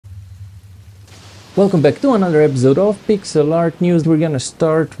Welcome back to another episode of Pixel Art News. We're gonna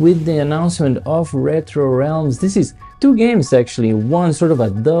start with the announcement of RetroRealms. This is two games actually, one sort of a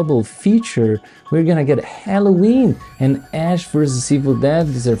double feature. We're gonna get Halloween and Ash vs Evil Dead.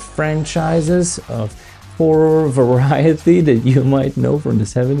 These are franchises of horror variety that you might know from the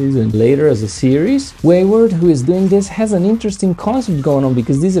 70s and later as a series. Wayward, who is doing this, has an interesting concept going on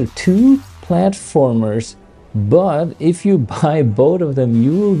because these are two platformers. But if you buy both of them,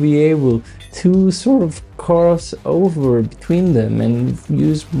 you will be able to sort of cross over between them and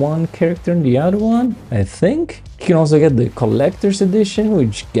use one character and the other one, I think. You can also get the collector's edition,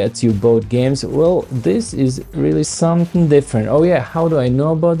 which gets you both games. Well, this is really something different. Oh yeah, how do I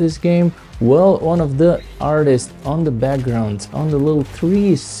know about this game? Well, one of the artists on the background, on the little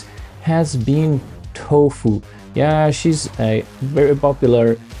trees, has been Tofu. Yeah, she's a very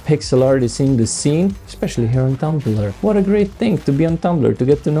popular pixel artist in the scene, especially here on Tumblr. What a great thing to be on Tumblr, to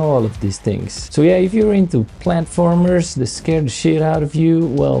get to know all of these things. So yeah, if you're into platformers that scare the shit out of you,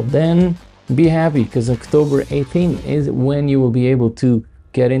 well then be happy, because October 18th is when you will be able to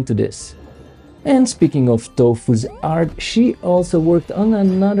get into this. And speaking of Tofu's art, she also worked on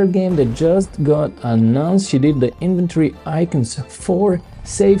another game that just got announced. She did the inventory icons for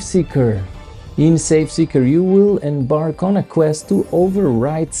Saveseeker. In Saveseeker, you will embark on a quest to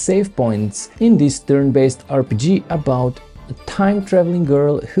overwrite save points in this turn-based RPG about a time-traveling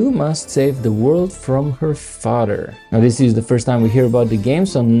girl who must save the world from her father. Now, this is the first time we hear about the game,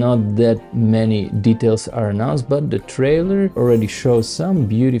 so not that many details are announced, but the trailer already shows some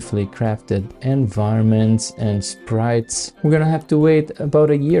beautifully crafted environments and sprites. We're gonna have to wait about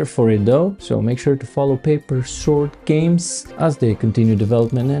a year for it though, so make sure to follow Paper Sword Games as they continue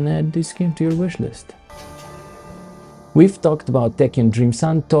development and add this game to your wishlist. We've talked about Tekken Dreams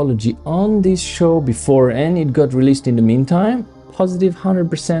Anthology on this show before and it got released in the meantime. Positive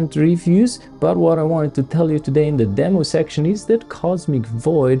 100% reviews, but what I wanted to tell you today in the demo section is that Cosmic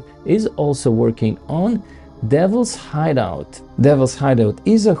Void is also working on Devil's Hideout. Devil's Hideout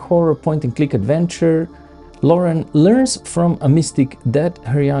is a horror point-and-click adventure. Lauren learns from a mystic that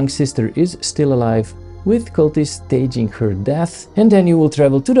her young sister is still alive, with cultists staging her death, and then you will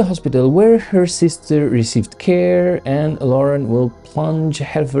travel to the hospital where her sister received care and Lauren will plunge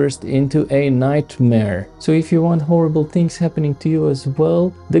headfirst into a nightmare. So if you want horrible things happening to you as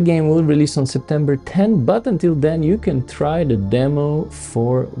well, the game will release on September 10, but until then you can try the demo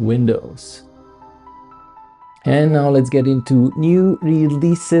for Windows. And now let's get into new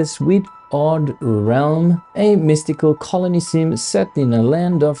releases with Odd Realm, a mystical colony sim set in a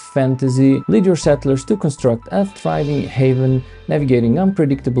land of fantasy. Lead your settlers to construct a thriving haven, navigating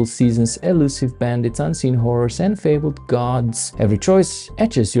unpredictable seasons, elusive bandits, unseen horrors, and fabled gods. Every choice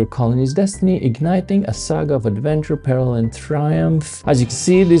etches your colony's destiny, igniting a saga of adventure, peril, and triumph. As you can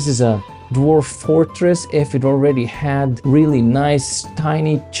see, this is a dwarf fortress. If it already had really nice,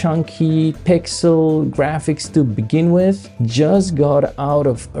 tiny, chunky pixel graphics to begin with, just got out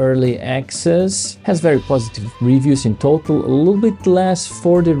of early access, has very positive reviews in total, a little bit less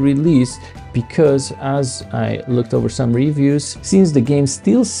for the release, because as I looked over some reviews, since the game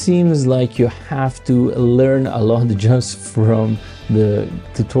still seems like you have to learn a lot just from the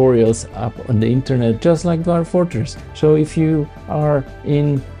tutorials up on the internet, just like Dwarf Fortress. So if you are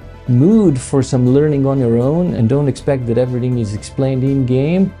in mood for some learning on your own and don't expect that everything is explained in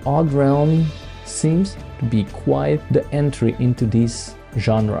game, Odd Realm seems to be quite the entry into this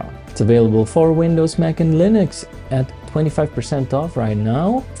genre. It's available for Windows, Mac and Linux at 25% off right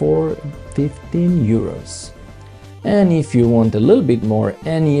now for 15 euros. And if you want a little bit more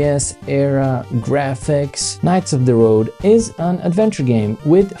NES era graphics, Knights of the Road is an adventure game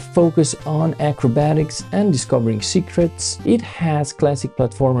with focus on acrobatics and discovering secrets. It has classic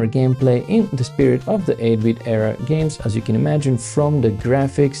platformer gameplay in the spirit of the 8-bit era games, as you can imagine from the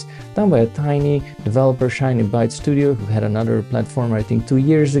graphics, done by a tiny developer, Shiny Byte Studio, who had another platformer I think 2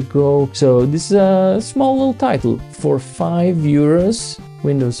 years ago. So this is a small little title for 5 euros.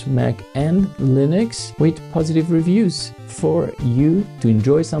 Windows, Mac and Linux, with positive reviews for you to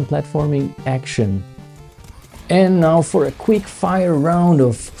enjoy some platforming action. And now for a quick fire round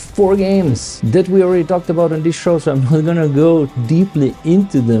of 4 games that we already talked about on this show, so I'm not gonna go deeply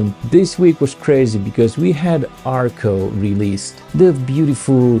into them. This week was crazy because we had Arco released, the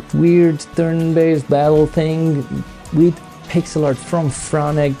beautiful, weird turn-based battle thing with pixel art from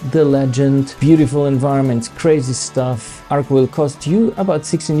Franek, the legend, beautiful environments, crazy stuff. Arco will cost you about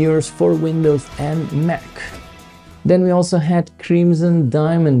 16 euros for Windows and Mac. Then we also had Crimson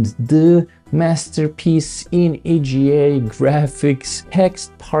Diamond, the masterpiece in EGA graphics,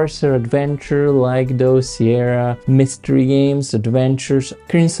 text parser adventure like those Sierra mystery games, adventures.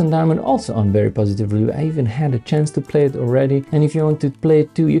 Crimson Diamond also on very positive review. I even had a chance to play it already, and if you want to play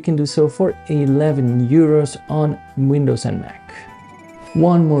it too, you can do so for 11 euros on Windows and Mac.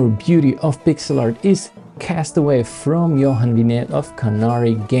 One more beauty of pixel art is Castaway from Johan Vinet of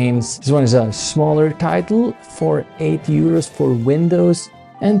Canary Games. This one is a smaller title for 8 euros for Windows.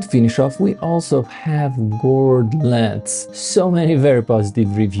 And to finish off, we also have Gourdlets. So many very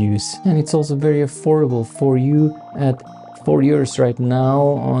positive reviews. And it's also very affordable for you at 4 euros right now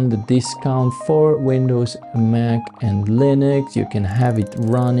on the discount for Windows, Mac and Linux. You can have it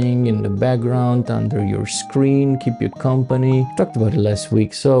running in the background under your screen, keep you company. Talked about it last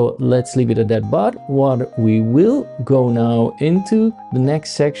week, so let's leave it at that. But what we will go now into the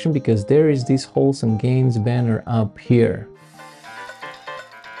next section, because there is this Wholesome Games banner up here.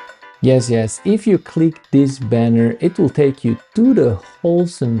 Yes, if you click this banner, it will take you to the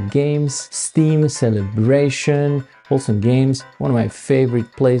Wholesome Games Steam celebration. Wholesome Games, one of my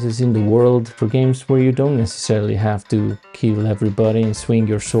favorite places in the world for games where you don't necessarily have to kill everybody and swing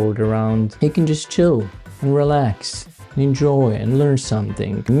your sword around. You can just chill and relax and enjoy and learn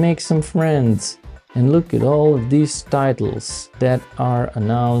something, make some friends, and look at all of these titles that are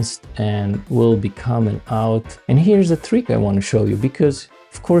announced and will be coming out. And here's a trick I want to show you, because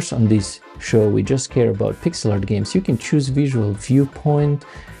of course on this show we just care about pixel art games. You can choose visual viewpoint,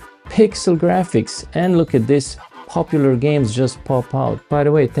 pixel graphics, and look at this. Popular games just pop out. By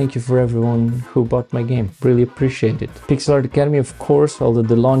the way, thank you for everyone who bought my game. Really appreciate it. Pixel Art Academy, of course, although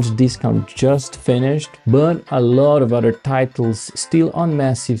the launch discount just finished, but a lot of other titles still on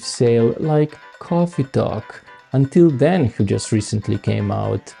massive sale, like Coffee Talk, Until Then, who just recently came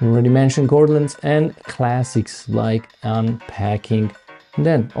out. I already mentioned Gourdlets, and classics like Unpacking. And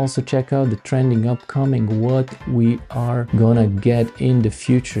then also check out the trending upcoming, what we are gonna get in the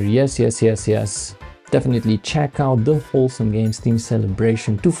future. Yes. Definitely check out the Wholesome Games Steam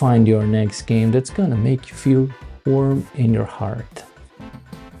celebration to find your next game that's gonna make you feel warm in your heart.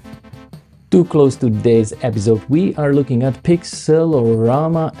 To close today's episode, we are looking at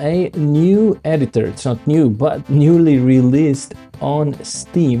Pixelorama, a new editor. It's not new, but newly released on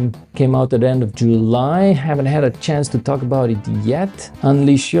Steam. Came out at the end of July. Haven't had a chance to talk about it yet.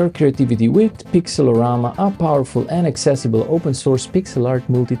 Unleash your creativity with Pixelorama, a powerful and accessible open source pixel art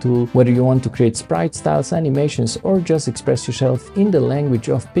multi-tool. Whether you want to create sprite styles, animations, or just express yourself in the language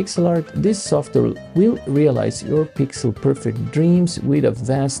of pixel art, this software will realize your pixel perfect dreams with a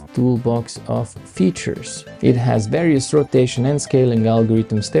vast toolbox of features. It has various rotation and scaling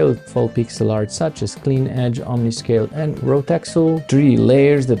algorithms tailored for pixel art, such as Clean Edge, Omniscale, and Rotexel. 3D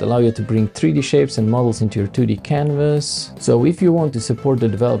layers that allow you to bring 3D shapes and models into your 2D canvas. So if you want to support the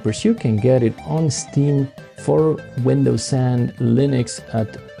developers, you can get it on Steam for Windows and Linux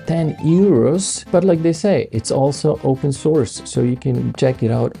at 10 euros. But like they say, it's also open source, so you can check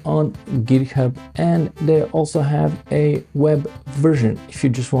it out on GitHub, and they also have a web version if you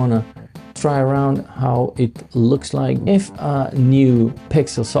just want to try around how it looks like. If a new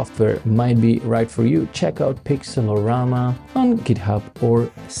pixel software might be right for you, check out Pixelorama on GitHub or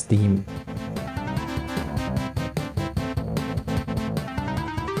Steam.